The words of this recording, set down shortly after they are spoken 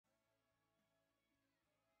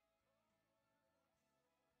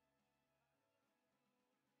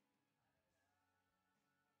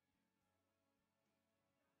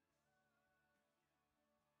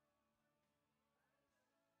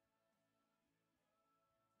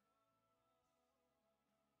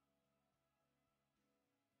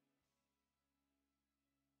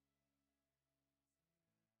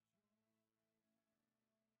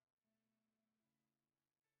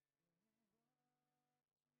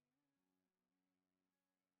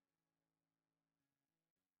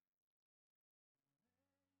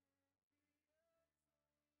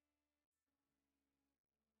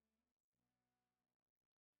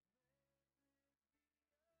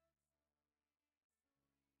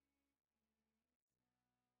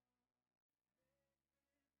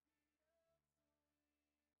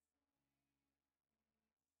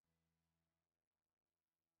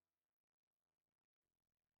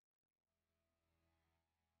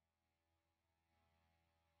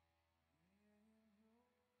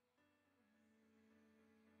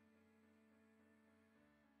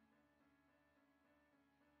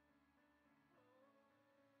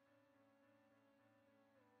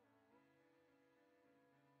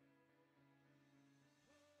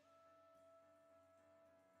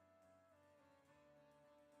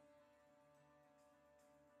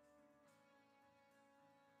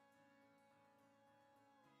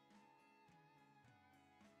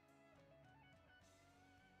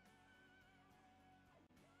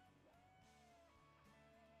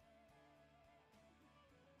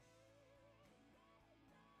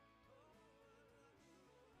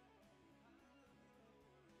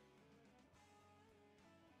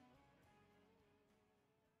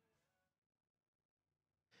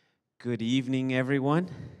Good evening, everyone.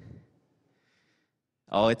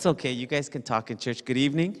 Oh, it's okay. You guys can talk in church. Good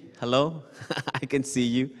evening. Hello. I can see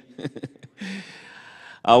you.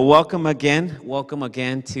 Welcome again. Welcome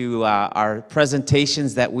again to our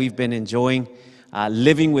presentations that we've been enjoying,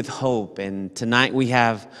 Living with Hope. And tonight we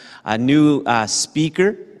have a new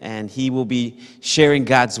speaker, and he will be sharing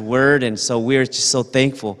God's Word. And so we're just so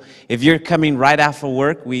thankful. If you're coming right after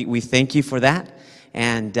work, we thank you for that.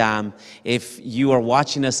 And if you are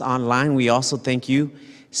watching us online, we also thank you.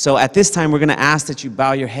 So at this time, we're going to ask that you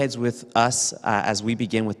bow your heads with us as we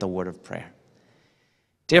begin with the word of prayer.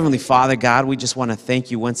 Dear Heavenly Father, God, we just want to thank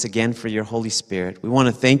you once again for your Holy Spirit. We want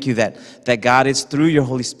to thank you that God, it's through your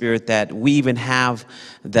Holy Spirit that we even have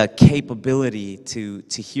the capability to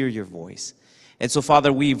hear your voice. And so,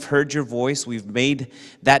 Father, we've heard your voice. We've made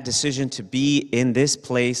that decision to be in this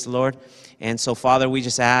place, Lord. And so, Father, we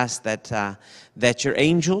just ask that your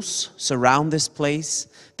angels surround this place,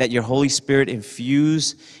 that your Holy Spirit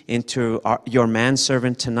infuse into your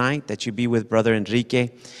manservant tonight, that you be with Brother Enrique.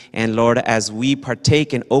 And, Lord, as we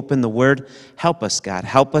partake and open the Word, help us, God.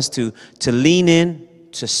 Help us to lean in,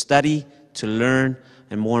 to study, to learn,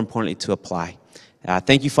 and more importantly, to apply.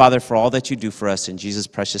 Thank you, Father, for all that you do for us. In Jesus'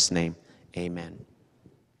 precious name, amen.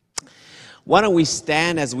 Why don't we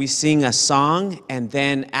stand as we sing a song, and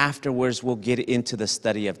then afterwards we'll get into the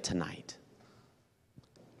study of tonight.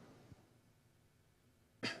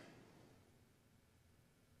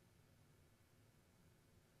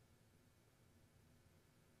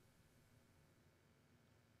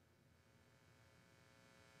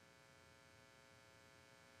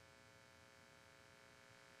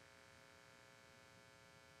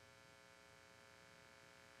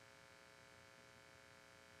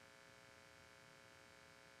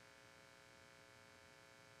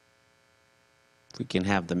 If we can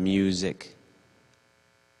have the music.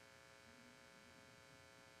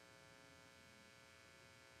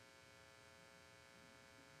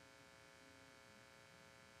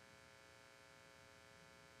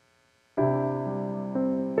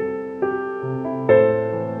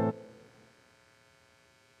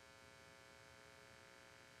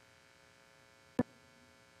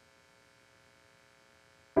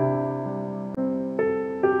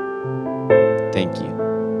 Thank you.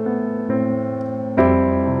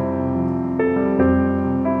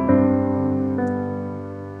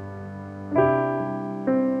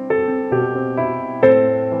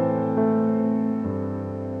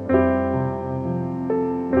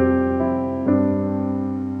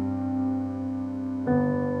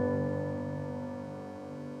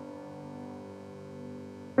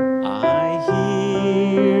 I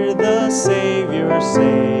hear the Savior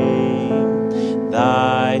say,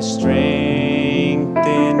 thy strength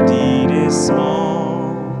indeed is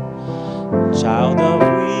small. Child of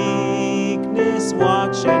weakness,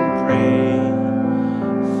 watch and pray.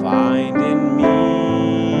 Find in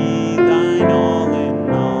me thine all in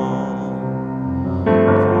all.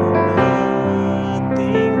 For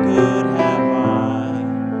nothing good have I,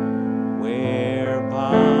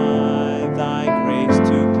 whereby thy grace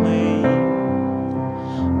to claim.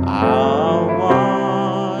 I'll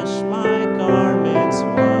wash my garments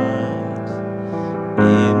white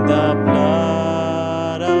in the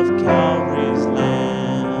blood of Calvary's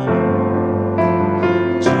Lamb.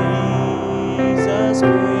 Jesus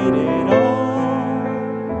paid it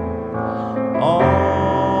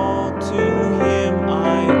all to him I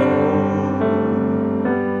owe.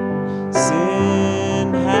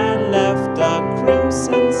 Sin had left a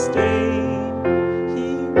crimson stain, he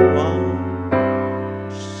washed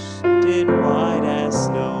it white as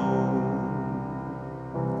snow.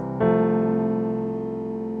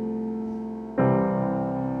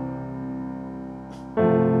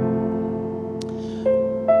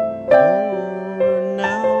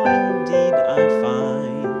 Now indeed I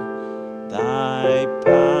find thy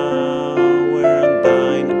power and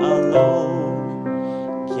thine alone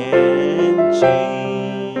can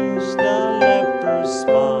change the leper's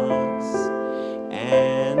spots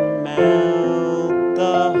and melt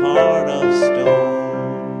the heart of stone.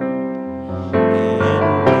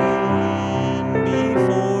 And when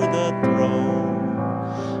before the throne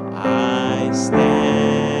I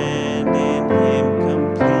stand in him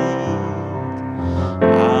complete,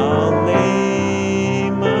 I'll lay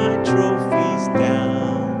my trophies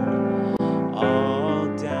down, all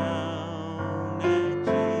down at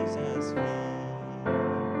Jesus' feet.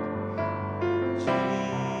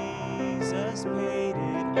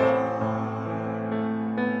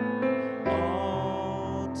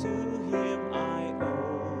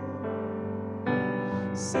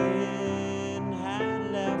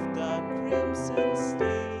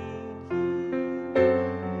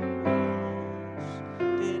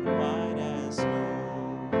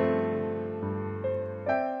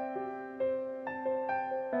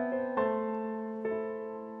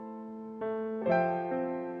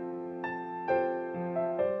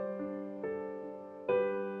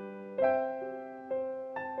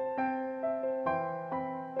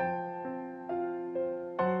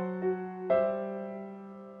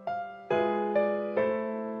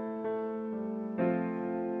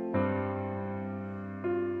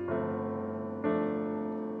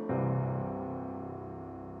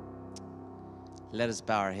 Let us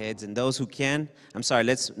bow our heads, and those who can,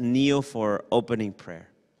 let's kneel for opening prayer.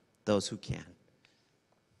 Those who can.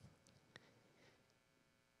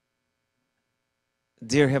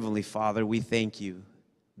 Dear Heavenly Father, we thank you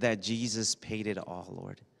that Jesus paid it all,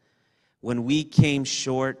 Lord. When we came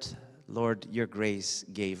short, Lord, your grace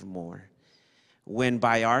gave more. When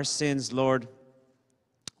by our sins, Lord,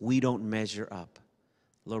 we don't measure up,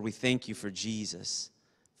 Lord, we thank you for Jesus,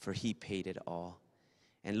 for he paid it all.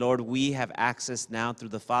 And Lord, we have access now through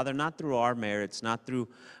the Father, not through our merits, not through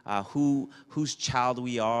whose child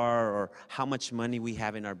we are or how much money we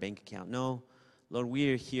have in our bank account. No, Lord,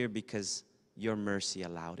 we are here because your mercy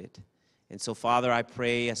allowed it. And so, Father, I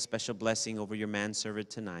pray a special blessing over your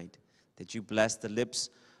manservant tonight, that you bless the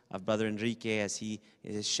lips of Brother Enrique as he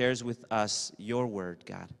shares with us your word,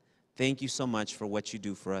 God. Thank you so much for what you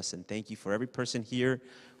do for us, and thank you for every person here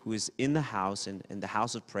who is in the house and in the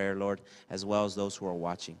house of prayer, Lord, as well as those who are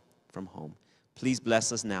watching from home. Please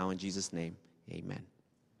bless us now in Jesus' name. Amen.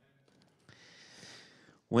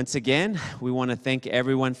 Once again, we want to thank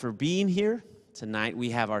everyone for being here. Tonight we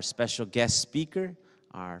have our special guest speaker,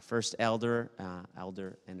 our first elder,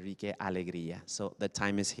 Elder Enrique Alegria. So the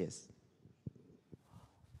time is his.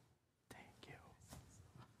 Thank you.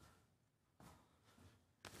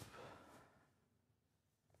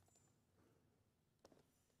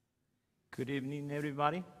 Good evening,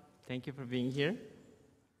 everybody. Thank you for being here.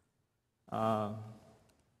 My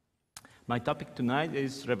topic tonight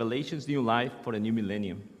is Revelation's New Life for a New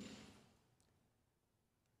Millennium.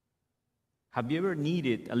 Have you ever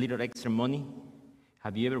needed a little extra money?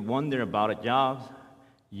 Have you ever wondered about a job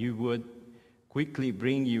you would quickly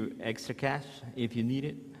bring you extra cash if you need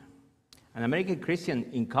it? An American Christian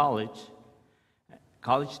in college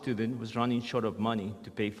student was running short of money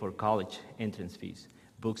to pay for college entrance fees,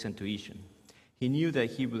 books, and tuition. He knew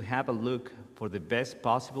that he would have a look for the best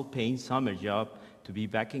possible paying summer job to be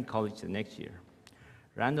back in college the next year.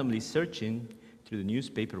 Randomly searching through the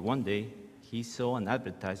newspaper one day, he saw an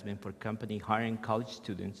advertisement for a company hiring college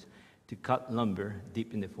students to cut lumber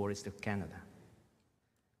deep in the forest of Canada.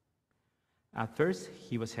 At first,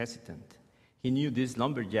 he was hesitant. He knew these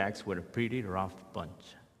lumberjacks were a pretty rough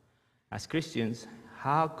bunch. As Christians,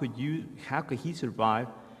 how could he survive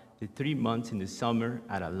the 3 months in the summer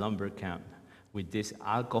at a lumber camp with these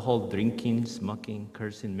alcohol-drinking, smoking,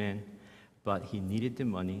 cursing men? But he needed the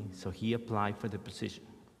money, so he applied for the position.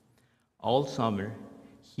 All summer,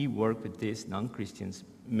 he worked with these non-Christian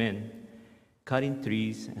men, cutting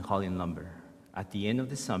trees and hauling lumber. At the end of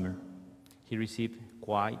the summer, he received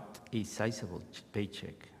quite a sizable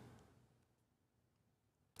paycheck.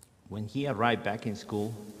 When he arrived back in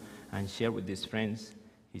school and shared with his friends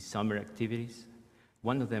his summer activities,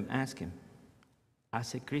 one of them asked him,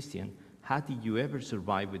 "As a Christian, how did you ever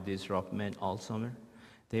survive with these rough men all summer?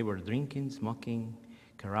 They were drinking, smoking,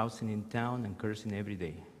 carousing in town, and cursing every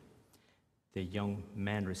day." The young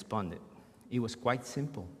man responded, "It was quite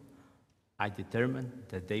simple. I determined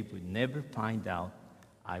that they would never find out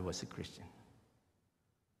I was a Christian."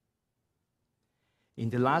 In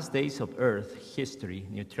the last days of Earth history,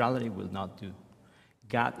 neutrality will not do.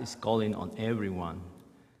 God is calling on everyone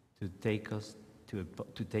to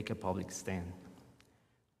take a public stand.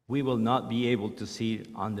 We will not be able to sit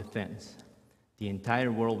on the fence. The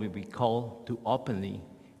entire world will be called to openly,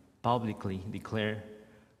 publicly declare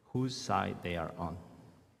whose side they are on.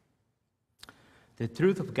 The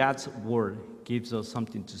truth of God's word gives us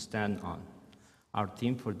something to stand on. Our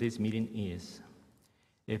theme for this meeting is,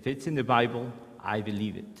 if it's in the Bible, I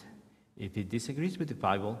believe it. If it disagrees with the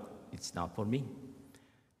Bible, it's not for me.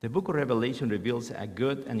 The book of Revelation reveals a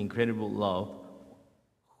good and incredible love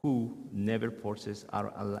who never forces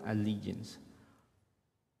our allegiance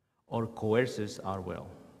or coerces our will.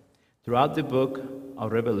 Throughout the book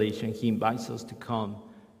of Revelation, he invites us to come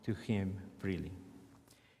to him freely.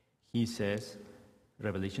 He says,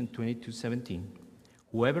 Revelation 22:17,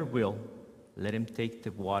 "Whoever will, let him take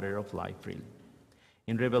the water of life freely."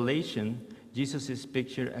 In Revelation, Jesus is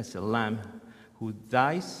pictured as a lamb who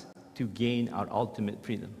dies to gain our ultimate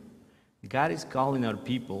freedom. God is calling our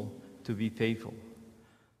people to be faithful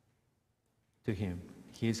to him.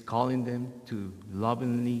 He is calling them to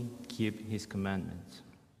lovingly keep his commandments.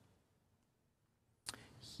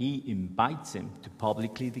 He invites them to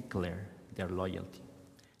publicly declare their loyalty,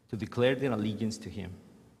 to declare their allegiance to him.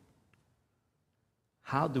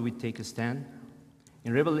 How do we take a stand?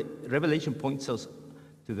 In Revelation points us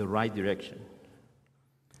to the right direction.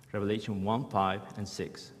 Revelation 1, 5, and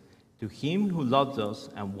 6. To him who loved us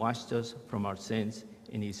and washed us from our sins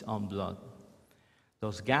in his own blood.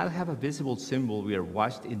 Does God have a visible symbol we are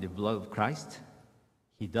washed in the blood of Christ?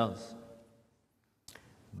 He does.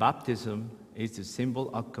 Baptism is the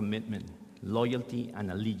symbol of commitment, loyalty,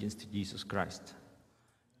 and allegiance to Jesus Christ.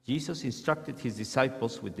 Jesus instructed his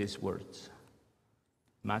disciples with these words.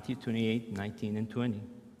 Matthew 28, 19, and 20.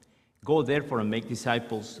 Go therefore and make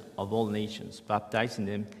disciples of all nations, baptizing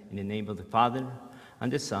them in the name of the Father,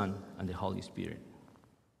 and the Son, and the Holy Spirit,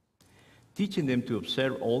 teaching them to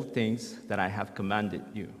observe all things that I have commanded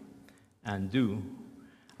you. And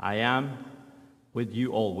I am with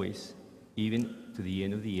you always, even to the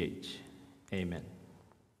end of the age. Amen.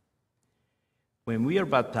 When we are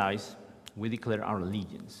baptized, we declare our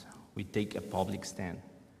allegiance. We take a public stand.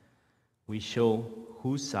 We show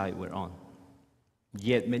whose side we're on.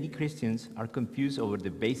 Yet many Christians are confused over the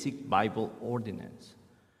basic Bible ordinance.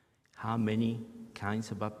 How many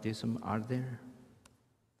kinds of baptism are there?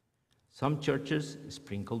 Some churches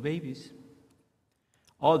sprinkle babies.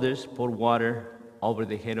 Others pour water over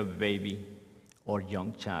the head of a baby or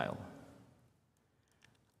young child.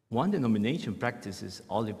 One denomination practices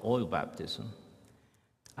olive oil baptism.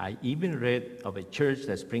 I even read of a church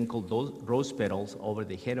that sprinkled those rose petals over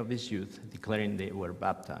the head of his youth, declaring they were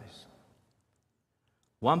baptized.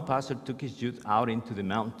 One pastor took his youth out into the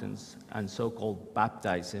mountains and so-called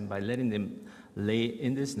baptized them by letting them lay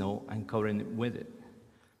in the snow and covering them with it.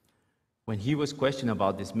 When he was questioned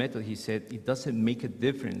about this method, he said, it doesn't make a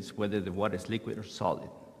difference whether the water is liquid or solid.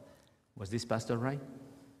 Was this pastor right?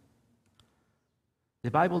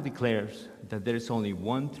 The Bible declares that there is only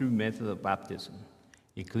one true method of baptism.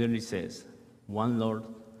 It clearly says, one Lord,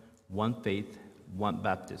 one faith, one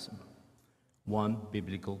baptism, one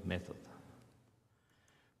biblical method.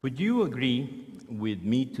 Would you agree with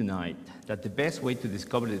me tonight that the best way to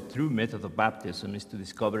discover the true method of baptism is to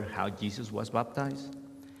discover how Jesus was baptized?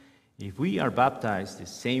 If we are baptized the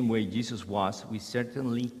same way Jesus was, we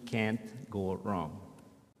certainly can't go wrong.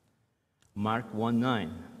 Mark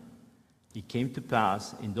 1:9. It came to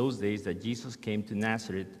pass in those days that Jesus came to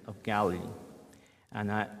Nazareth of Galilee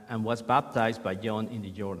and was baptized by John in the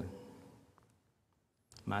Jordan.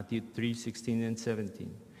 Matthew 3:16 and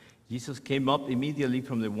 17. Jesus came up immediately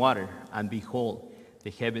from the water, and behold, the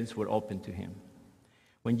heavens were opened to him.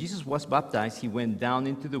 When Jesus was baptized, he went down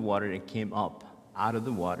into the water and came up out of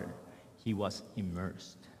the water. He was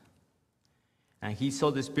immersed. And he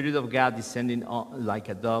saw the Spirit of God descending like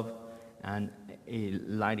a dove and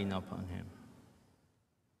lighting upon him.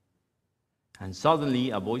 And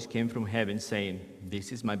suddenly a voice came from heaven saying,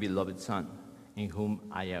 "This is my beloved Son, in whom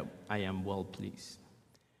I am well pleased."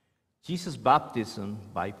 Jesus' baptism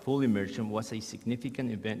by full immersion was a significant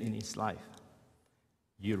event in his life.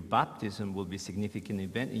 Your baptism will be a significant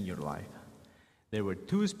event in your life. There were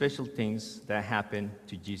two special things that happened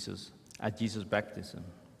to Jesus at Jesus' baptism.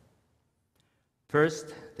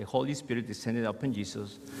 First, the Holy Spirit descended upon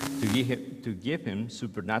Jesus to give him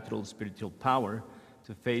supernatural spiritual power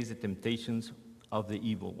to face the temptations of the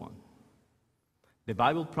evil one. The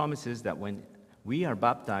Bible promises that when we are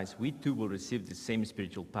baptized, we too will receive the same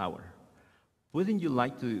spiritual power. Wouldn't you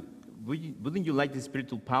like the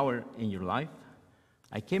spiritual power in your life?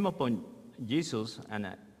 I came upon Jesus,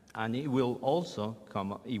 and it will also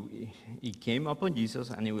come. He came upon Jesus,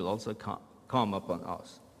 and it will also come upon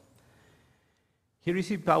us. He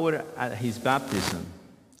received power at his baptism,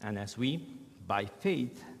 and as we, by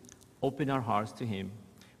faith, open our hearts to him,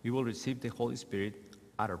 we will receive the Holy Spirit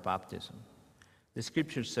at our baptism. The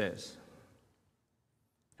scripture says,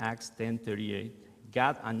 Acts 10:38,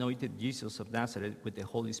 God anointed Jesus of Nazareth with the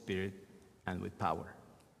Holy Spirit and with power.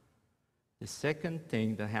 The second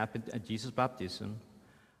thing that happened at Jesus' baptism,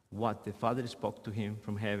 what the Father spoke to him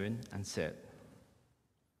from heaven and said,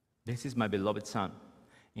 "This is my beloved Son,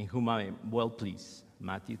 in whom I am well pleased."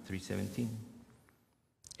 Matthew 3:17.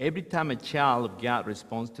 Every time a child of God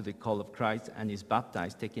responds to the call of Christ and is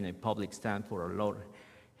baptized, taking a public stand for our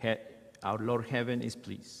Lord, heaven is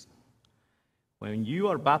pleased. When you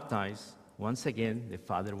are baptized, once again, the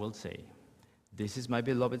Father will say, "This is my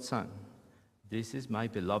beloved Son. This is my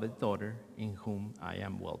beloved daughter, in whom I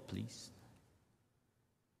am well pleased."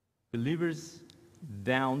 Believers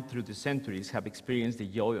down through the centuries have experienced the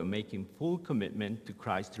joy of making full commitment to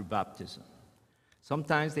Christ through baptism.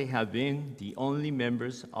 Sometimes they have been the only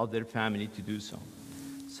members of their family to do so.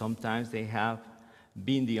 Sometimes they have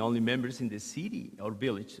been the only members in the city or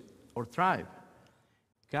village or tribe.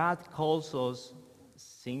 God calls us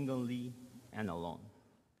singly and alone.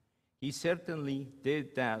 He certainly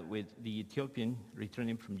did that with the Ethiopian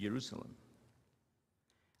returning from Jerusalem.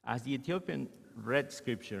 As the Ethiopian read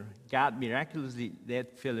Scripture, God miraculously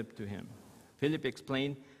led Philip to him. Philip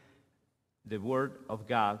explained the word of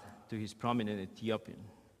God to his prominent Ethiopian.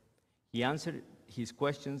 He answered his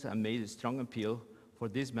questions and made a strong appeal for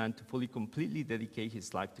this man to fully, completely dedicate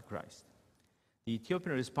his life to Christ. The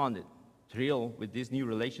Ethiopian responded, thrilled with this new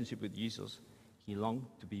relationship with Jesus. He longed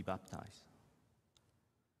to be baptized.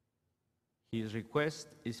 His request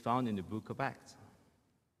is found in the book of Acts.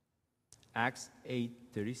 Acts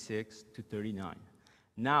 8:36 to 39.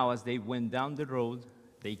 Now, as they went down the road,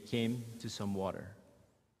 they came to some water.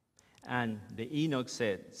 And the eunuch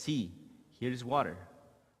said, "See, here is water.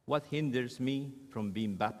 What hinders me from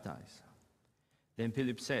being baptized?" Then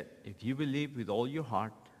Philip said, "If you believe with all your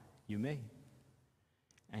heart, you may."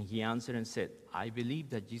 And he answered and said, "I believe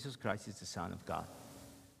that Jesus Christ is the Son of God."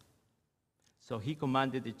 So he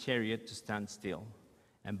commanded the chariot to stand still,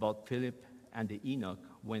 and both Philip and the eunuch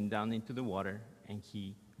went down into the water, and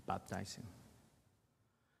he baptized him.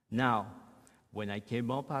 Now, when I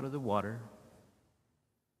came up out of the water,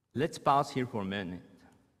 let's pause here for a minute.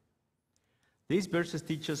 These verses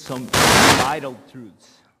teach us some vital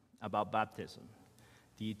truths about baptism.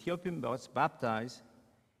 The Ethiopian was baptized.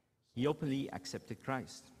 He openly accepted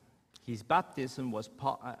Christ. His baptism was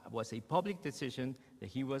a public decision that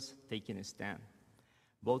he was taking a stand.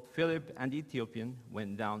 Both Philip and the Ethiopian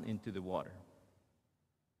went down into the water.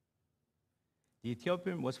 The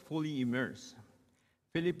Ethiopian was fully immersed.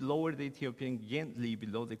 Philip lowered the Ethiopian gently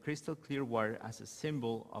below the crystal clear water as a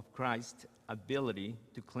symbol of Christ's ability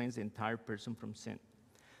to cleanse the entire person from sin.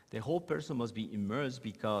 The whole person must be immersed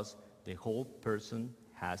because the whole person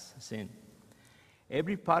has sin.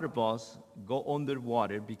 Every part of us go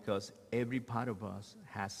underwater because every part of us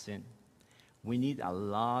has sin. We need a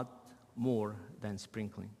lot more than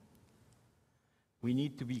sprinkling. We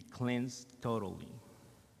need to be cleansed totally.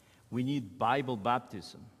 We need Bible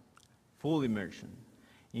baptism, full immersion.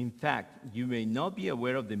 In fact, you may not be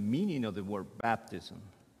aware of the meaning of the word baptism.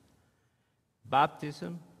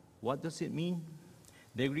 Baptism, what does it mean?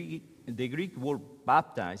 The Greek word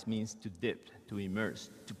baptize means to dip, to immerse,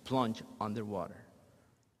 to plunge underwater.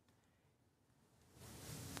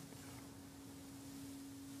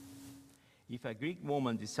 If a Greek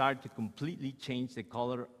woman desired to completely change the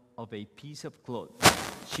color of a piece of cloth,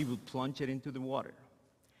 she would plunge it into the water.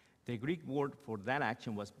 The Greek word for that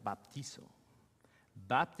action was baptizo.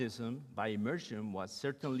 Baptism by immersion was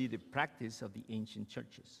certainly the practice of the ancient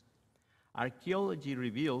churches. Archaeology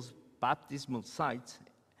reveals baptismal sites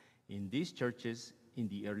in these churches in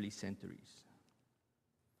the early centuries.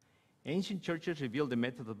 Ancient churches reveal the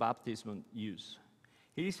method of baptismal use.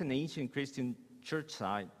 Here is an ancient Christian church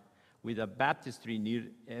site with a baptistry near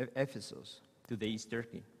Ephesus, today's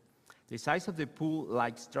Turkey. The size of the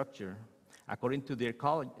pool-like structure, according to the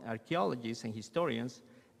archaeologists and historians,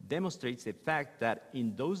 demonstrates the fact that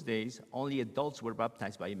in those days, only adults were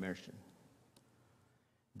baptized by immersion.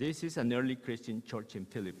 This is an early Christian church in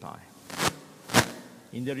Philippi.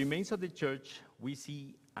 In the remains of the church, we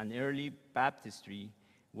see an early baptistry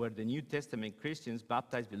where the New Testament Christians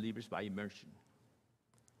baptized believers by immersion.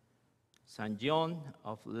 St. John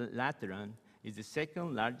of Lateran is the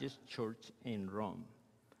second largest church in Rome.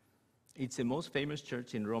 It's the most famous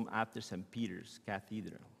church in Rome after St. Peter's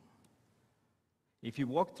Cathedral. If you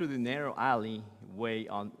walk through the narrow alleyway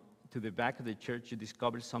to the back of the church, you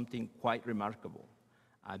discover something quite remarkable,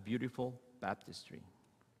 a beautiful baptistry.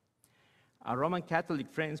 Our Roman Catholic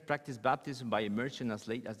friends practiced baptism by immersion as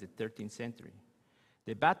late as the 13th century.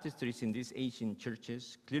 The baptistries in these ancient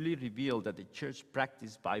churches clearly reveal that the church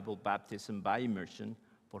practiced Bible baptism by immersion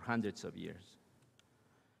for hundreds of years.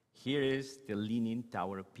 Here is the Leaning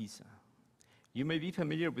Tower of Pisa. You may be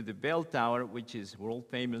familiar with the bell tower, which is world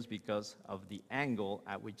famous because of the angle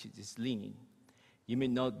at which it is leaning. You may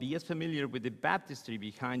not be as familiar with the baptistry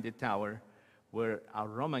behind the tower, where our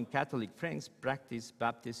Roman Catholic friends practiced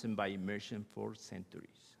baptism by immersion for centuries.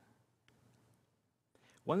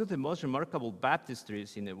 One of the most remarkable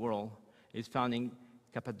baptistries in the world is found in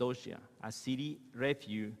Cappadocia, a city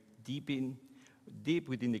refuge deep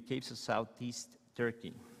within the caves of southeast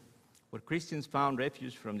Turkey, where Christians found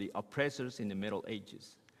refuge from the oppressors in the Middle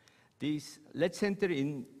Ages. Let's enter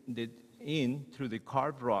in through the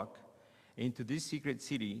carved rock into this secret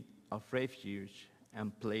city of refuge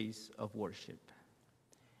and place of worship.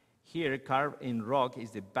 Here, carved in rock,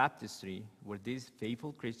 is the baptistry where these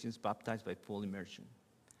faithful Christians baptized by full immersion.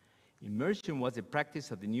 Immersion was the practice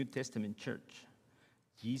of the New Testament church.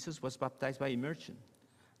 Jesus was baptized by immersion.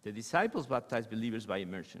 The disciples baptized believers by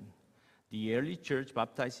immersion. The early church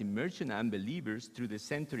baptized immersion and believers through the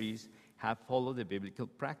centuries have followed the biblical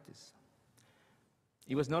practice.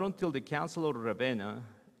 It was not until the Council of Ravenna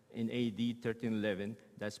in AD 1311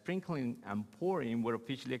 that sprinkling and pouring were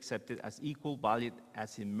officially accepted as equal valid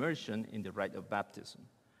as immersion in the rite of baptism.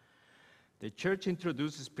 The church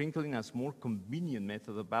introduced sprinkling as a more convenient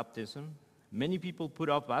method of baptism. Many people put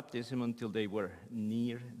off baptism until they were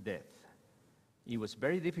near death. It was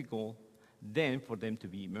very difficult then for them to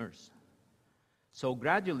be immersed. So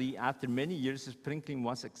gradually, after many years, sprinkling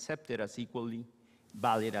was accepted as equally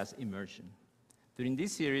valid as immersion. During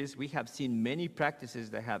this series, we have seen many practices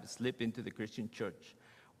that have slipped into the Christian church.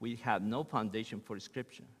 We have no foundation for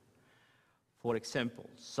Scripture. For example,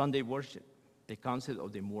 Sunday worship, the concept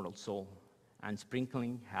of the immortal soul, and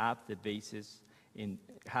sprinkling have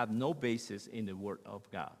no basis in the Word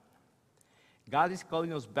of God. God is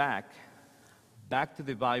calling us back to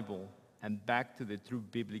the Bible and back to the true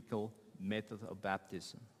biblical method of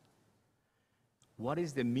baptism. What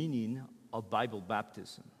is the meaning of Bible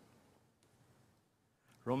baptism?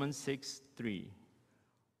 Romans 6:3.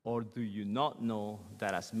 Or do you not know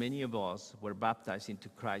that as many of us were baptized into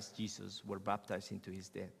Christ Jesus were baptized into his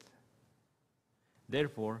death?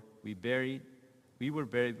 Therefore, we were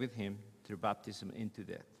buried with him through baptism into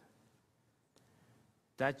death.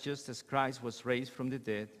 That just as Christ was raised from the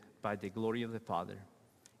dead by the glory of the Father,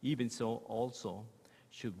 even so also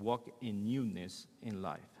should walk in newness in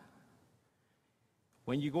life.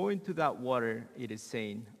 When you go into that water, it is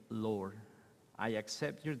saying, Lord, I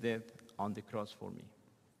accept your death on the cross for me.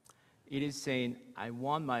 It is saying, I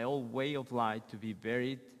want my old way of life to be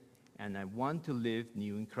buried, and I want to live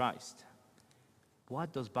new in Christ.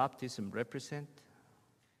 What does baptism represent?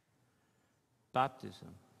 Baptism,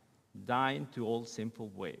 dying to old sinful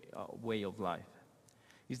way of life.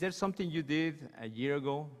 Is there something you did a year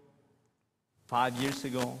ago, 5 years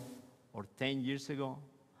ago, or 10 years ago?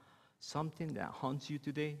 Something that haunts you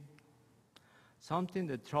today? Something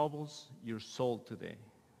that troubles your soul today?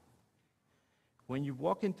 When you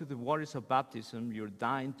walk into the waters of baptism, you're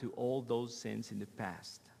dying to all those sins in the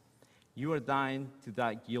past. You are dying to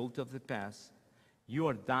that guilt of the past. You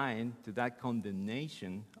are dying to that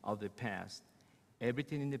condemnation of the past.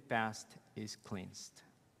 Everything in the past is cleansed.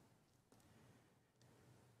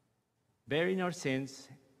 Burying our sins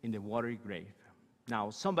in the watery grave. Now,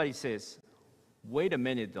 somebody says, wait a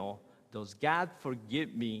minute though, does God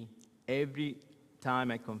forgive me every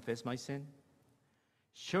time I confess my sin?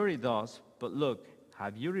 Sure he does, but look,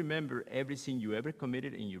 have you remembered every sin you ever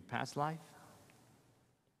committed in your past life?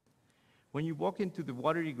 When you walk into the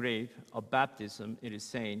watery grave of baptism, it is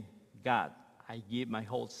saying, God, I give my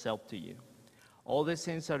whole self to you. All the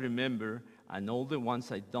sins I remember and all the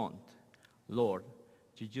ones I don't. Lord,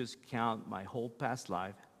 you just count my whole past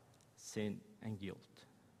life, sin and guilt.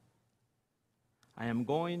 I am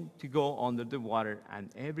going to go under the water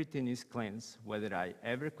and everything is cleansed, whether I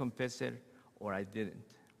ever confess it or I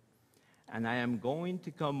didn't. And I am going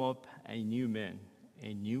to come up a new man,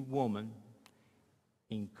 a new woman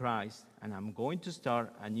in Christ, and I'm going to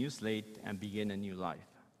start a new slate and begin a new life.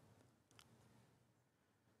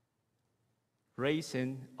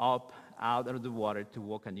 Raising up out of the water to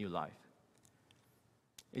walk a new life.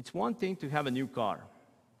 It's one thing to have a new car,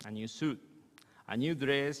 a new suit, a new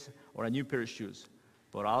dress, or a new pair of shoes.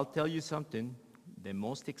 But I'll tell you something, the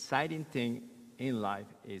most exciting thing in life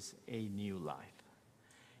is a new life.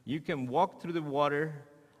 You can walk through the water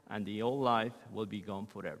and the old life will be gone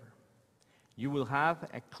forever. You will have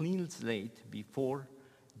a clean slate before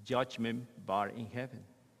judgment bar in heaven.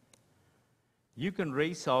 You can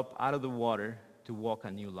raise up out of the water to walk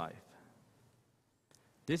a new life.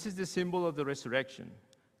 This is the symbol of the resurrection,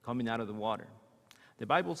 coming out of the water. The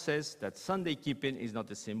Bible says that Sunday keeping is not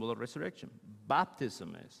the symbol of resurrection.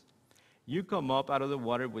 Baptism is. You come up out of the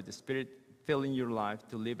water with the Spirit filling your life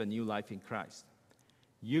to live a new life in Christ.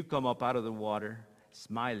 You come up out of the water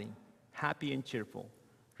smiling, happy and cheerful,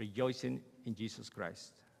 rejoicing in Jesus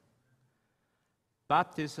Christ.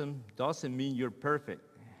 Baptism doesn't mean you're perfect.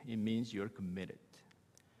 It means you're committed.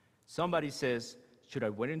 Somebody says, should I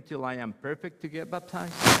wait until I am perfect to get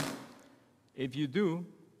baptized? If you do,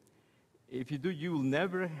 you will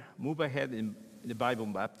never move ahead in the Bible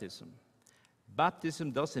baptism.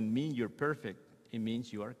 Baptism doesn't mean you're perfect. It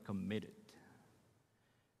means you are committed.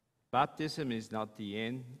 Baptism is not the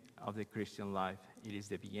end of the Christian life. It is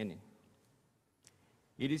the beginning.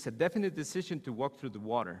 It is a definite decision to walk through the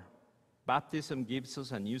water. Baptism gives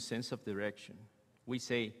us a new sense of direction. We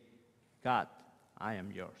say, God, I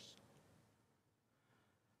am yours.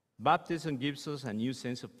 Baptism gives us a new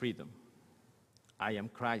sense of freedom. I am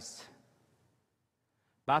Christ.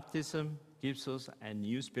 Baptism gives us a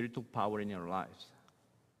new spiritual power in our lives.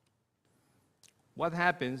 What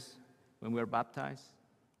happens when we are baptized?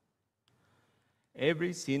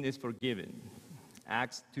 Every sin is forgiven.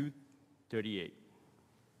 Acts 2:38.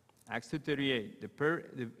 Acts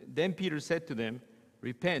 2:38. Then Peter said to them,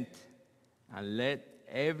 "Repent, and let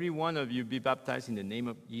every one of you be baptized in the name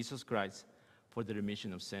of Jesus Christ for the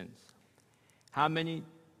remission of sins." How many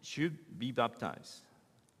should be baptized?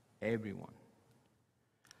 Everyone.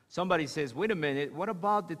 Somebody says, "Wait a minute, what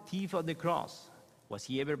about the thief on the cross? Was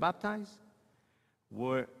he ever baptized?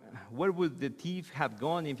 Where would the thief have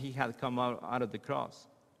gone if he had come out of the cross?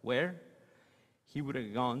 Where? He would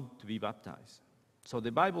have gone to be baptized." So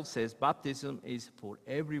the Bible says baptism is for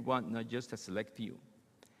everyone, not just a select few.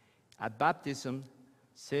 At baptism,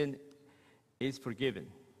 sin is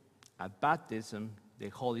forgiven. At baptism, the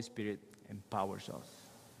Holy Spirit empowers us.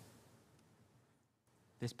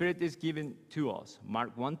 The Spirit is given to us,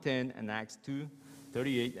 Mark 1:10 and Acts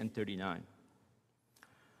 2:38 and 39.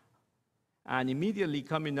 And immediately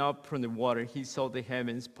coming up from the water, he saw the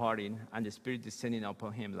heavens parting and the Spirit descending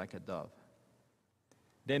upon him like a dove.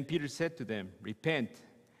 Then Peter said to them, "Repent,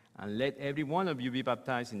 and let every one of you be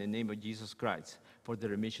baptized in the name of Jesus Christ for the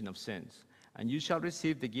remission of sins, and you shall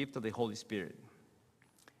receive the gift of the Holy Spirit."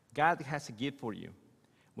 God has a gift for you.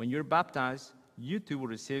 When you're baptized, you too will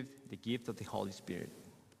receive the gift of the Holy Spirit.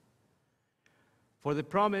 For the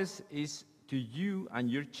promise is to you and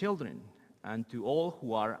your children, and to all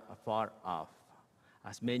who are afar off,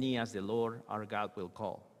 as many as the Lord our God will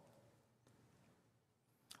call.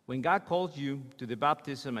 When God calls you to the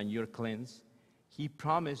baptism and you're cleansed, He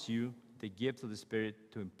promised you the gift of the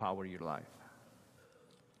Spirit to empower your life.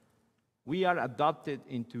 We are adopted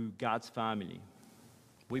into God's family.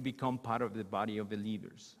 We become part of the body of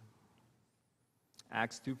believers.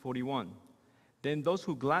 Acts 2:41. Then those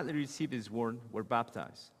who gladly received His word were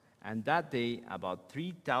baptized, and that day about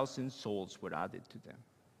 3,000 souls were added to them.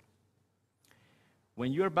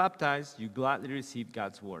 When you are baptized, you gladly receive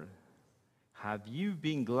God's word. Have you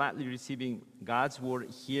been gladly receiving God's word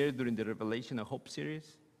here during the Revelation of Hope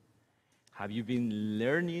series? Have you been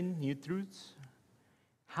learning new truths?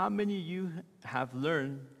 How many of you have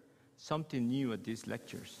learned something new at these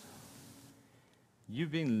lectures?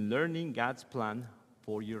 You've been learning God's plan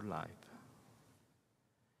for your life.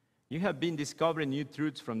 You have been discovering new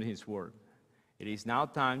truths from His word. It is now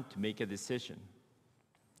time to make a decision.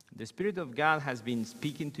 The Spirit of God has been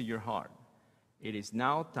speaking to your heart. It is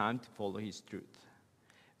now time to follow His truth.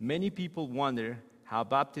 Many people wonder how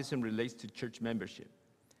baptism relates to church membership.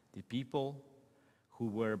 The people who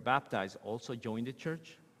were baptized also joined the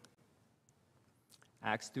church.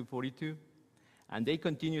 Acts 2:42. And they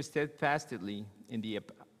continued steadfastly in the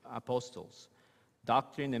apostles,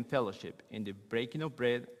 doctrine and fellowship, in the breaking of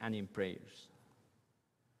bread and in prayers.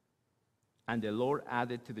 And the Lord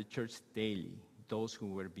added to the church daily those who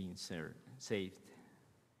were being saved.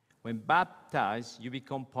 When baptized, you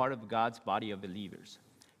become part of God's body of believers.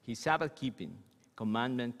 His Sabbath keeping,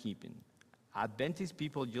 commandment keeping. Adventist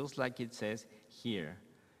people, just like it says here,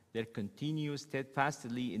 they continue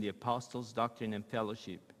steadfastly in the apostles' doctrine and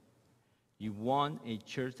fellowship. You want a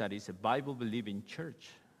church that is a Bible-believing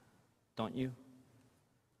church, don't you?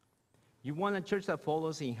 You want a church that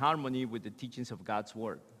follows in harmony with the teachings of God's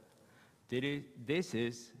word. This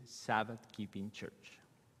is Sabbath-keeping church.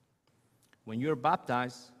 When you're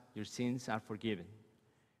baptized, your sins are forgiven.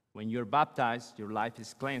 When you're baptized, your life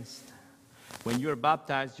is cleansed. When you're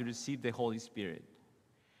baptized, you receive the Holy Spirit.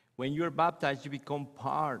 When you're baptized, you become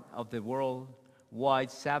part of the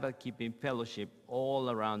worldwide Sabbath-keeping fellowship all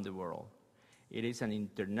around the world. It is an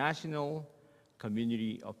international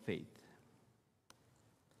community of faith.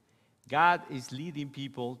 God is leading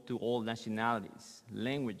people to all nationalities,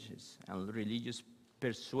 languages, and religious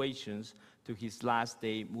persuasions to His last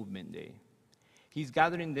day movement day. He's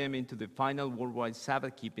gathering them into the final worldwide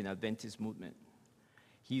Sabbath-keeping Adventist movement.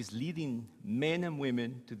 He's leading men and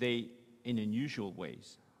women today in unusual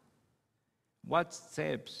ways. What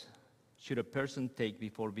steps should a person take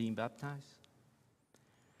before being baptized?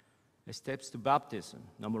 The steps to baptism.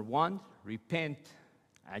 Number one, repent,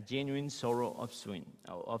 a genuine sorrow of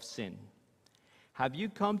sin. Have you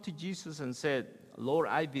come to Jesus and said, "Lord,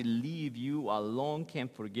 I believe you alone can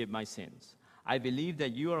forgive my sins. I believe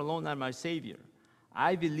that you alone are my Savior.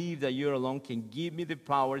 I believe that you alone can give me the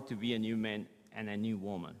power to be a new man and a new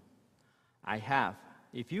woman." I have.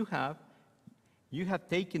 If you have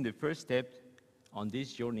taken the first step on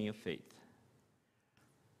this journey of faith.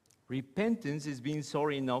 Repentance is being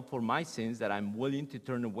sorry enough for my sins that I'm willing to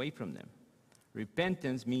turn away from them.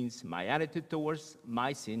 Repentance means my attitude towards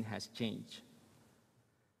my sin has changed.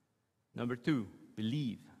 Number two,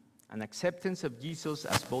 believe. an acceptance of Jesus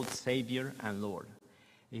as both Savior and Lord.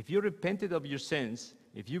 If you repented of your sins,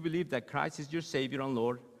 if you believe that Christ is your Savior and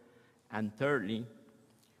Lord, and thirdly,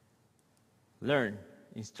 learn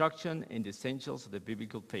instruction in the essentials of the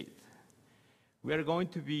biblical faith. We are going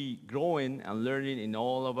to be growing and learning in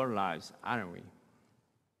all of our lives, aren't we?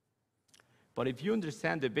 But if you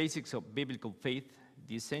understand the basics of biblical faith,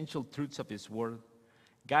 the essential truths of His Word,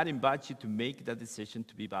 God invites you to make that decision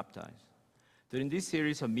to be baptized. During this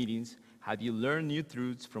series of meetings, have you learned new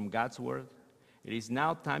truths from God's Word? It is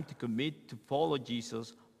now time to commit to follow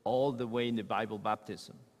Jesus all the way in the Bible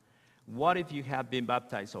baptism. What if you have been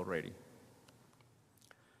baptized already?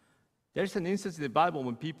 There's an instance in the Bible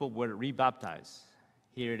when people were rebaptized.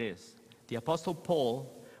 Here it is. The Apostle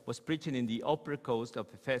Paul was preaching in the upper coast of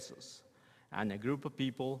Ephesus, and a group of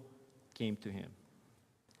people came to him.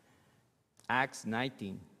 Acts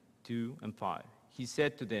 19, 2 and 5. He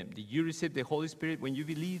said to them, "Did you receive the Holy Spirit when you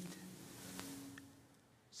believed?"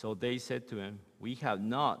 So they said to him, "We have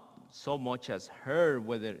not so much as heard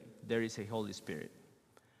whether there is a Holy Spirit."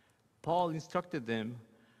 Paul instructed them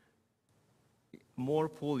more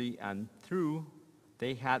fully, and through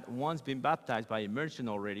they had once been baptized by immersion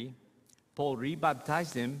already, Paul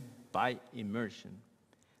rebaptized them by immersion.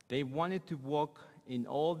 They wanted to walk in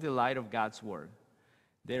all the light of God's Word.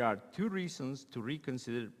 There are two reasons to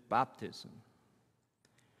reconsider baptism.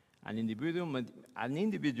 An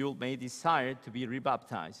individual may desire to be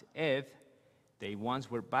rebaptized if they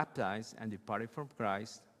once were baptized and departed from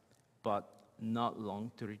Christ, but not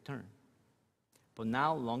long to return. But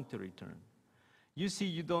now long to return. You see,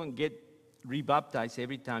 you don't get rebaptized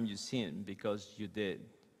every time you sin because you did.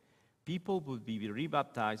 People will be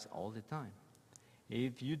rebaptized all the time.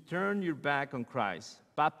 If you turn your back on Christ,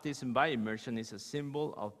 baptism by immersion is a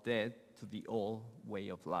symbol of death to the old way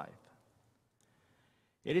of life.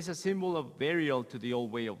 It is a symbol of burial to the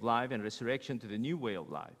old way of life and resurrection to the new way of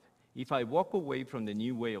life. If I walk away from the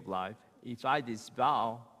new way of life, if I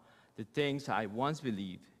disavow the things I once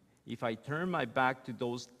believed, if I turn my back to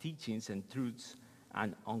those teachings and truths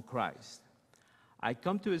and on Christ, I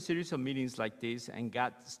come to a series of meetings like this, and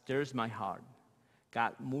God stirs my heart.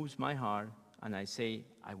 God moves my heart, and I say,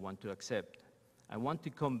 I want to accept. I want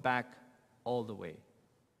to come back all the way.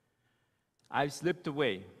 I've slipped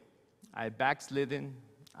away. I backslidden.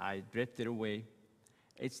 I drifted away.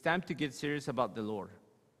 It's time to get serious about the Lord.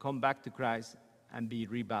 Come back to Christ and be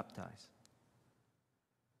rebaptized.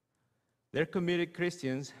 They're committed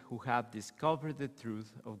Christians who have discovered the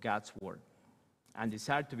truth of God's Word and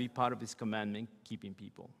desire to be part of His commandment-keeping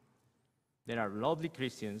people. There are lovely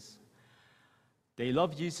Christians. They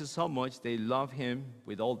love Jesus so much, they love Him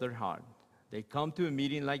with all their heart. They come to a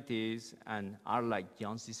meeting like this and are like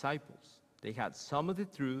John's disciples. They had some of the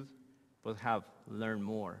truth, but have learned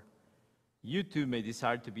more. You too may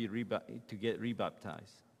desire to get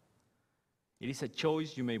rebaptized. It is a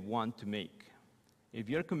choice you may want to make. If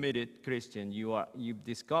you're a committed Christian, you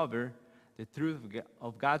discover the truth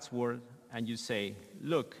of God's Word, and you say,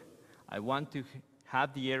 look, I want to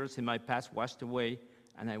have the errors in my past washed away,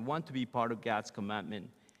 and I want to be part of God's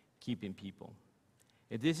commandment-keeping people.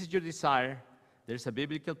 If this is your desire, there's a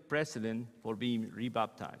biblical precedent for being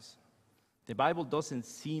rebaptized. The Bible doesn't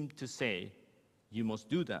seem to say you must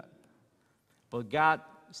do that, but God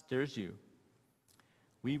stirs you.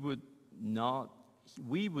 We would not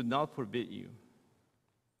forbid you.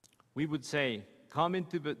 We would say, come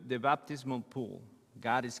into the baptismal pool.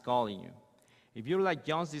 God is calling you. If you're like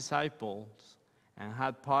John's disciples and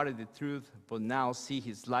had part of the truth, but now see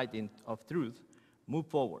His light of truth, move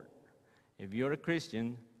forward. If you're a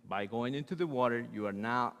Christian, by going into the water, you're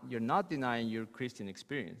not denying your Christian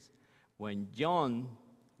experience. When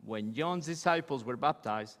John's disciples were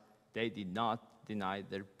baptized, they did not deny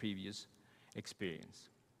their previous experience.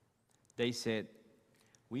 They said,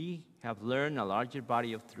 we have learned a larger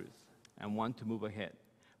body of truth and want to move ahead.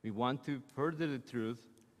 We want to further the truth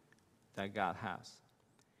that God has.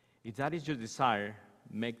 If that is your desire,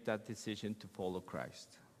 make that decision to follow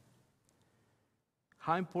Christ.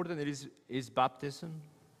 How important is baptism?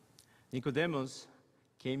 Nicodemus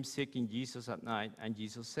came seeking Jesus at night, and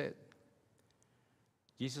Jesus said,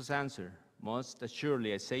 Jesus answered, most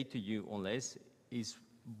assuredly I say to you, unless he is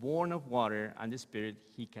born of water and the Spirit,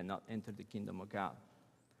 he cannot enter the kingdom of God.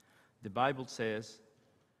 The Bible says,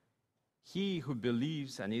 he who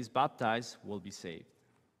believes and is baptized will be saved.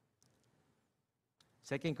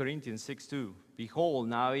 2 Corinthians 6:2, behold,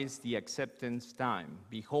 now is the acceptance time.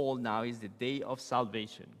 Behold, now is the day of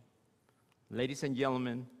salvation. Ladies and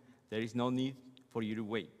gentlemen, there is no need for you to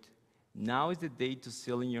wait. Now is the day to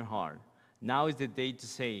seal in your heart. Now is the day to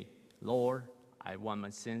say, Lord, I want my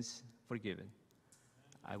sins forgiven.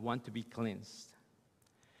 I want to be cleansed.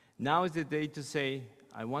 Now is the day to say,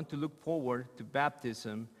 I want to look forward to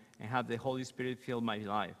baptism and have the Holy Spirit fill my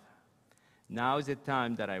life. Now is the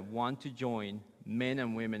time that I want to join men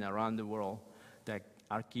and women around the world that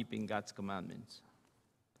are keeping God's commandments.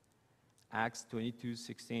 Acts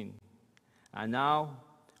 22:16. And now,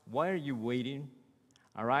 why are you waiting?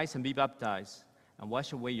 Arise and be baptized and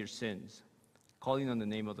wash away your sins, calling on the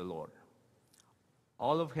name of the Lord.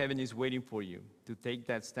 All of heaven is waiting for you to take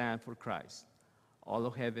that stand for Christ. All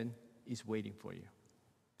of heaven is waiting for you.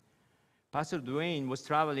 Pastor Dwayne was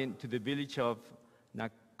traveling to the village of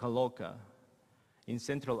Nakaloka in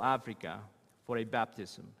Central Africa for a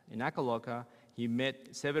baptism. In Nakaloka, he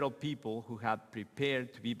met several people who had been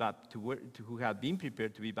prepared to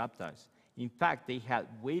be baptized. In fact, they had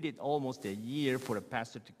waited almost a year for a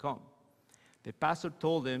pastor to come. The pastor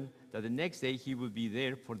told them that the next day he would be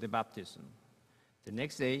there for the baptism. The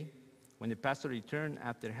next day, when the pastor returned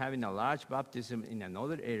after having a large baptism in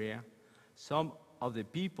another area, some of the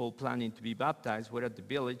people planning to be baptized were at the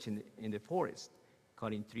village in the forest,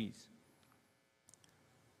 cutting trees.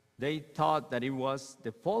 They thought that it was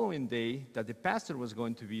the following day that the pastor was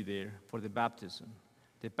going to be there for the baptism.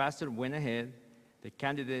 The pastor went ahead. The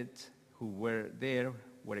candidates who were there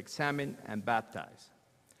were examined and baptized.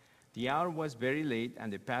 The hour was very late,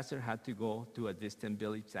 and the pastor had to go to a distant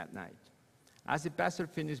village that night. As the pastor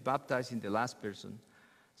finished baptizing the last person,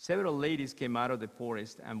 several ladies came out of the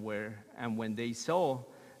forest, and when they saw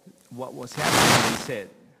what was happening, they said,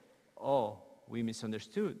 "Oh, we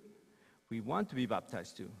misunderstood. We want to be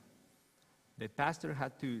baptized too." The pastor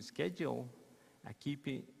had to schedule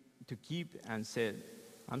to keep and said,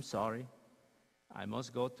 "I'm sorry, I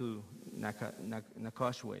must go to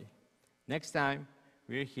Nakoshwe. Next time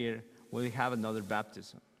we're here, we'll have another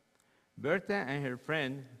baptism." Bertha and her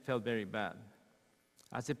friend felt very bad.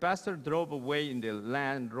 As the pastor drove away in the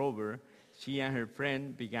Land Rover, she and her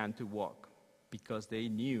friend began to walk because they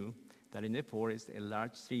knew that in the forest a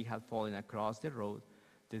large tree had fallen across the road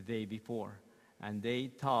the day before. And they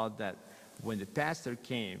thought that when the pastor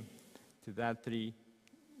came to that tree,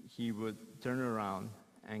 he would turn around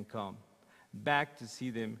and come back to see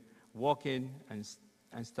them walking and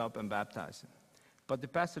stop and baptize them. But the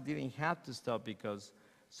pastor didn't have to stop because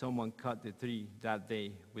someone cut the tree that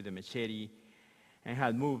day with a machete and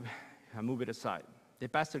had moved it aside. The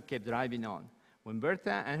pastor kept driving on. When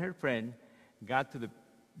Bertha and her friend got to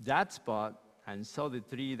that spot and saw the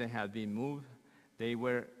tree that had been moved, they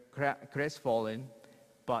were crestfallen,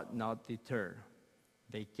 but not deterred.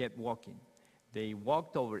 They kept walking. They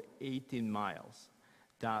walked over 18 miles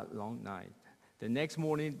that long night. The next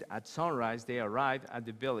morning at sunrise, they arrived at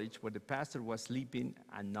the village where the pastor was sleeping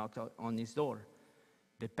and knocked on his door.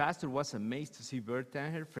 The pastor was amazed to see Bertha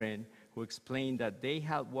and her friend, who explained that they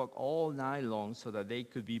had walked all night long so that they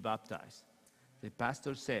could be baptized. The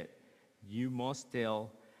pastor said, "You must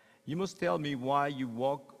tell me why would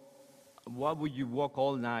you walk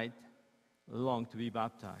all night long to be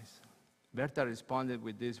baptized?" Bertha responded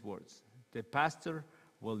with these words, "The pastor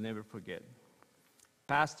will never forget.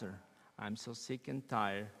 Pastor, I'm so sick and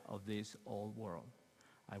tired of this old world.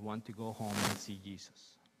 I want to go home and see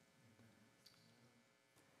Jesus."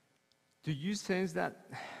 Do you sense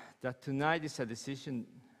that tonight is a decision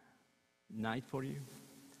night for you?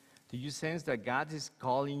 Do you sense that God is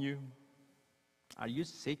calling you? Are you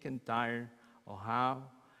sick and tired? Or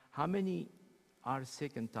how many are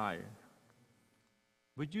sick and tired?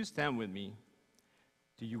 Would you stand with me?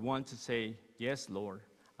 Do you want to say, "Yes, Lord,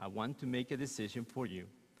 I want to make a decision for you.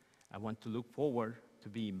 I want to look forward to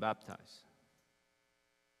being baptized"?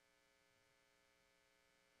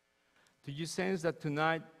 Do you sense that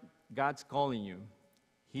tonight God's calling you?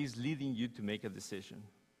 He's leading you to make a decision.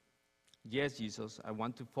 "Yes, Jesus, I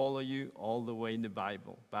want to follow you all the way in the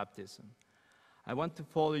Bible, baptism. I want to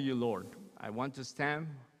follow you, Lord. I want to stand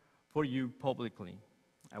for you publicly.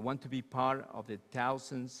 I want to be part of the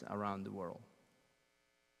thousands around the world."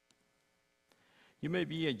 You may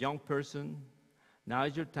be a young person. Now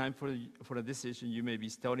is your time for a decision. You may be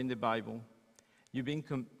studying the Bible. You've been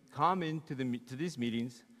coming to these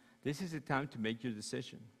meetings. This is the time to make your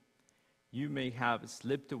decision. You may have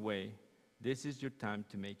slipped away. This is your time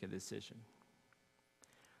to make a decision.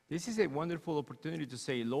 This is a wonderful opportunity to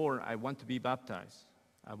say, "Lord, I want to be baptized.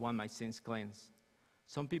 I want my sins cleansed."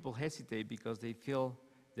 Some people hesitate because they feel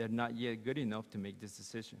they're not yet good enough to make this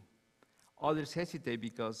decision. Others hesitate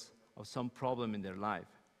because of some problem in their life.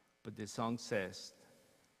 But the song says,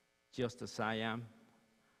 "Just as I am,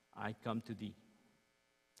 I come to thee."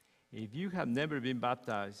 If you have never been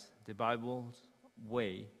baptized the Bible's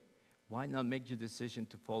way, why not make your decision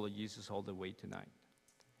to follow Jesus all the way tonight?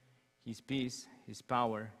 His peace, His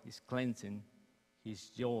power, His cleansing, His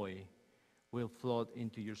joy will flood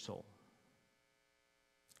into your soul.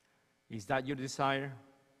 Is that your desire?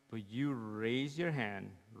 Would you raise your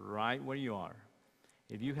hand right where you are?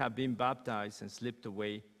 If you have been baptized and slipped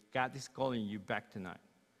away, God is calling you back tonight.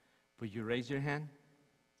 Would you raise your hand?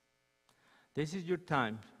 This is your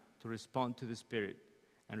time to respond to the Spirit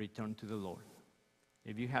and return to the Lord.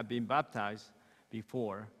 If you have been baptized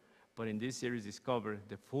before, but in this series discover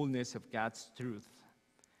the fullness of God's truth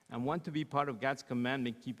and want to be part of God's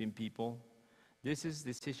commandment-keeping people, this is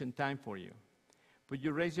decision time for you. Would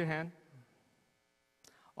you raise your hand?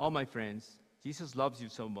 All my friends, Jesus loves you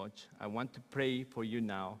so much. I want to pray for you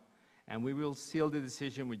now, and we will seal the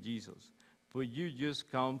decision with Jesus. Would you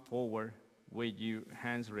just come forward with your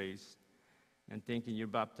hands raised and thinking you're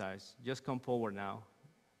baptized? Just come forward now.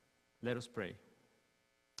 Let us pray.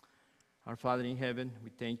 Our Father in heaven, we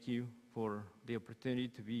thank you for the opportunity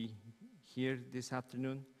to be here this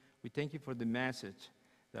afternoon. We thank you for the message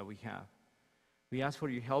that we have. We ask for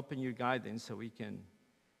your help and your guidance so we can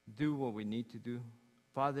do what we need to do.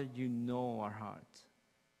 Father, you know our hearts.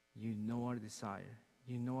 You know our desire.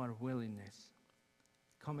 You know our willingness.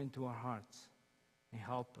 Come into our hearts and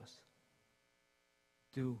help us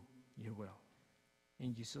do your will.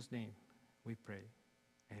 In Jesus' name we pray.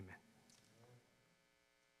 Amen.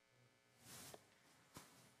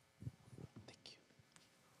 Thank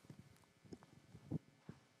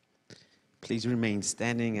you. Please remain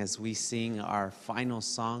standing as we sing our final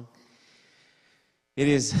song. It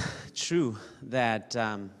is true that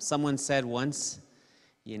someone said once,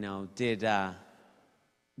 did the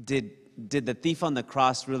thief on the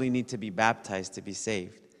cross really need to be baptized to be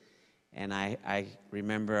saved? And I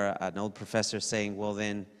remember an old professor saying, well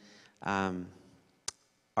then,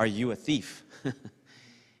 are you a thief?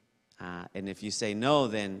 And if you say no,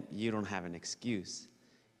 then you don't have an excuse.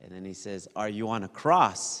 And then he says, are you on a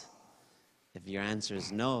cross? If your answer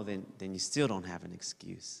is no, then you still don't have an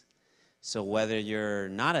excuse. So whether you're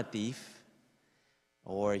not a thief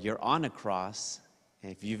or you're on a cross,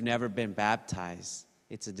 if you've never been baptized,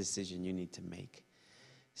 it's a decision you need to make.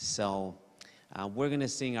 So we're going to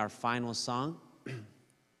sing our final song, The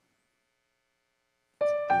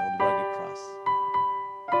Old Rugged Cross.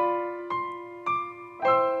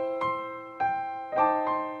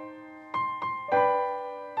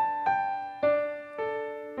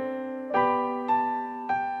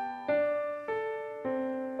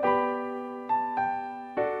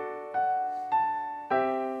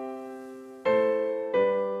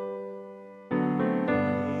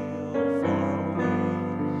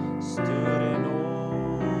 Stood an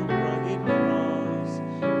old rugged cross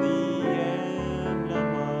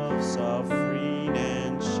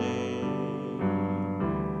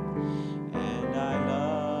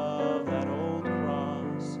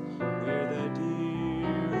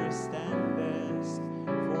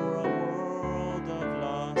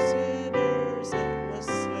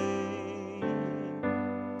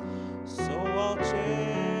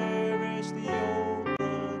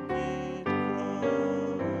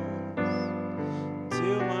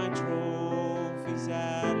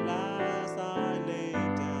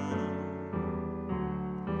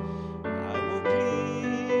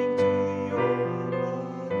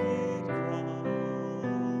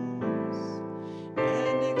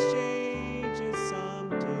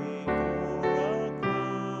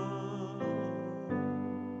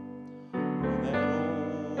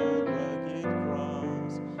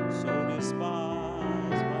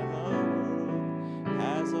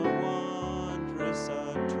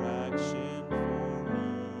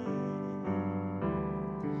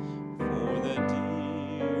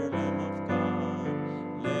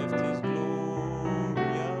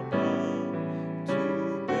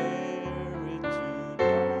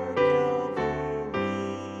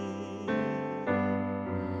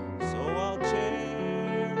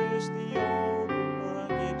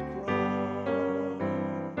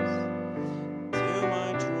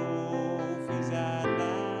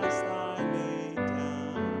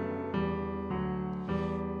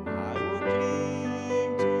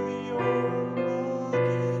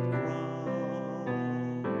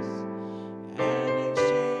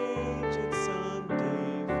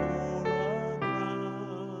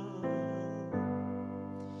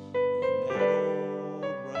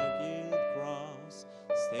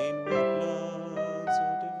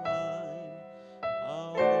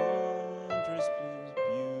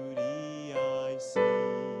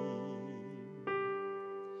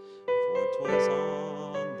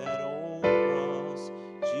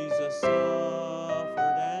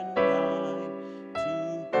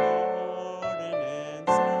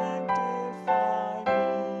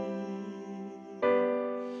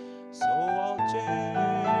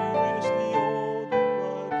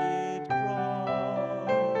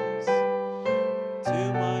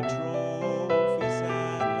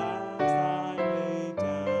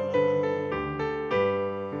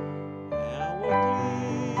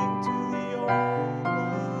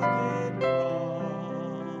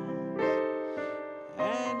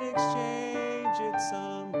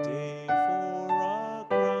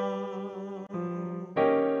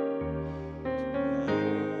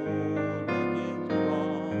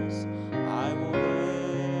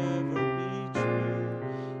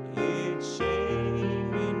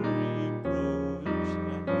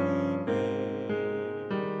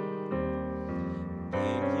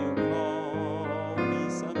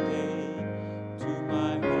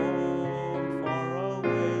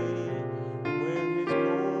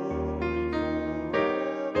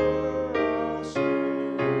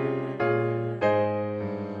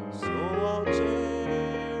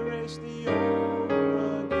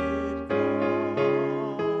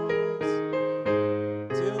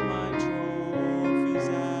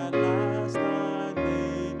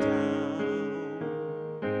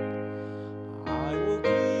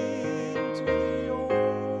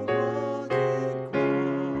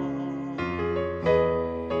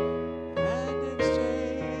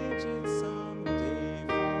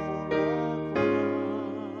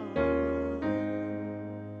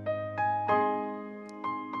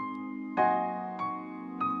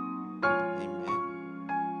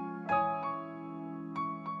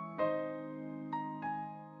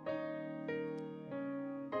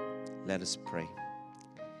Let us pray.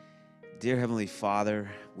 Dear Heavenly Father,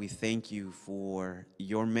 we thank you for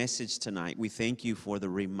your message tonight. We thank you for the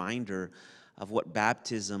reminder of what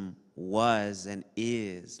baptism was and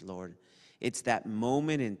is, Lord. It's that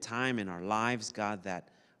moment in time in our lives, God, that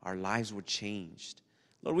our lives were changed.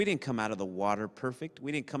 Lord, we didn't come out of the water perfect.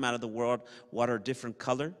 We didn't come out of the water a different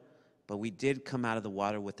color, but we did come out of the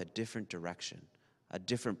water with a different direction, a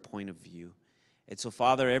different point of view. And so,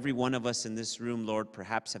 Father, every one of us in this room, Lord,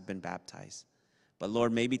 perhaps have been baptized. But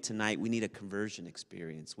Lord, maybe tonight we need a conversion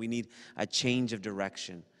experience. We need a change of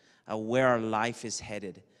direction, where our life is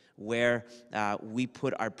headed, where we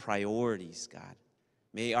put our priorities, God.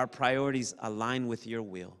 May our priorities align with your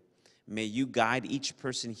will. May you guide each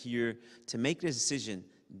person here to make the decision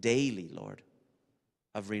daily, Lord,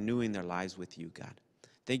 of renewing their lives with you, God.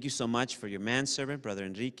 Thank you so much for your manservant, Brother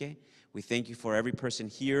Enrique. We thank you for every person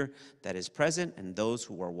here that is present and those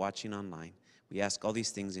who are watching online. We ask all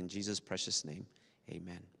these things in Jesus' precious name.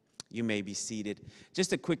 Amen. You may be seated.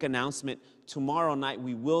 Just a quick announcement. Tomorrow night,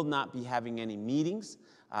 we will not be having any meetings.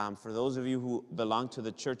 For those of you who belong to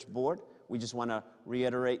the church board, we just want to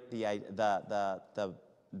reiterate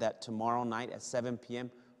that tomorrow night at 7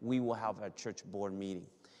 p.m., we will have a church board meeting.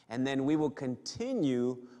 And then we will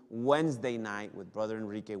continue Wednesday night with Brother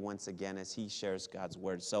Enrique once again as he shares God's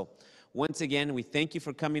word. So once again, we thank you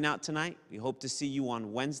for coming out tonight. We hope to see you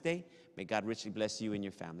on Wednesday. May God richly bless you and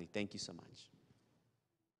your family. Thank you so much.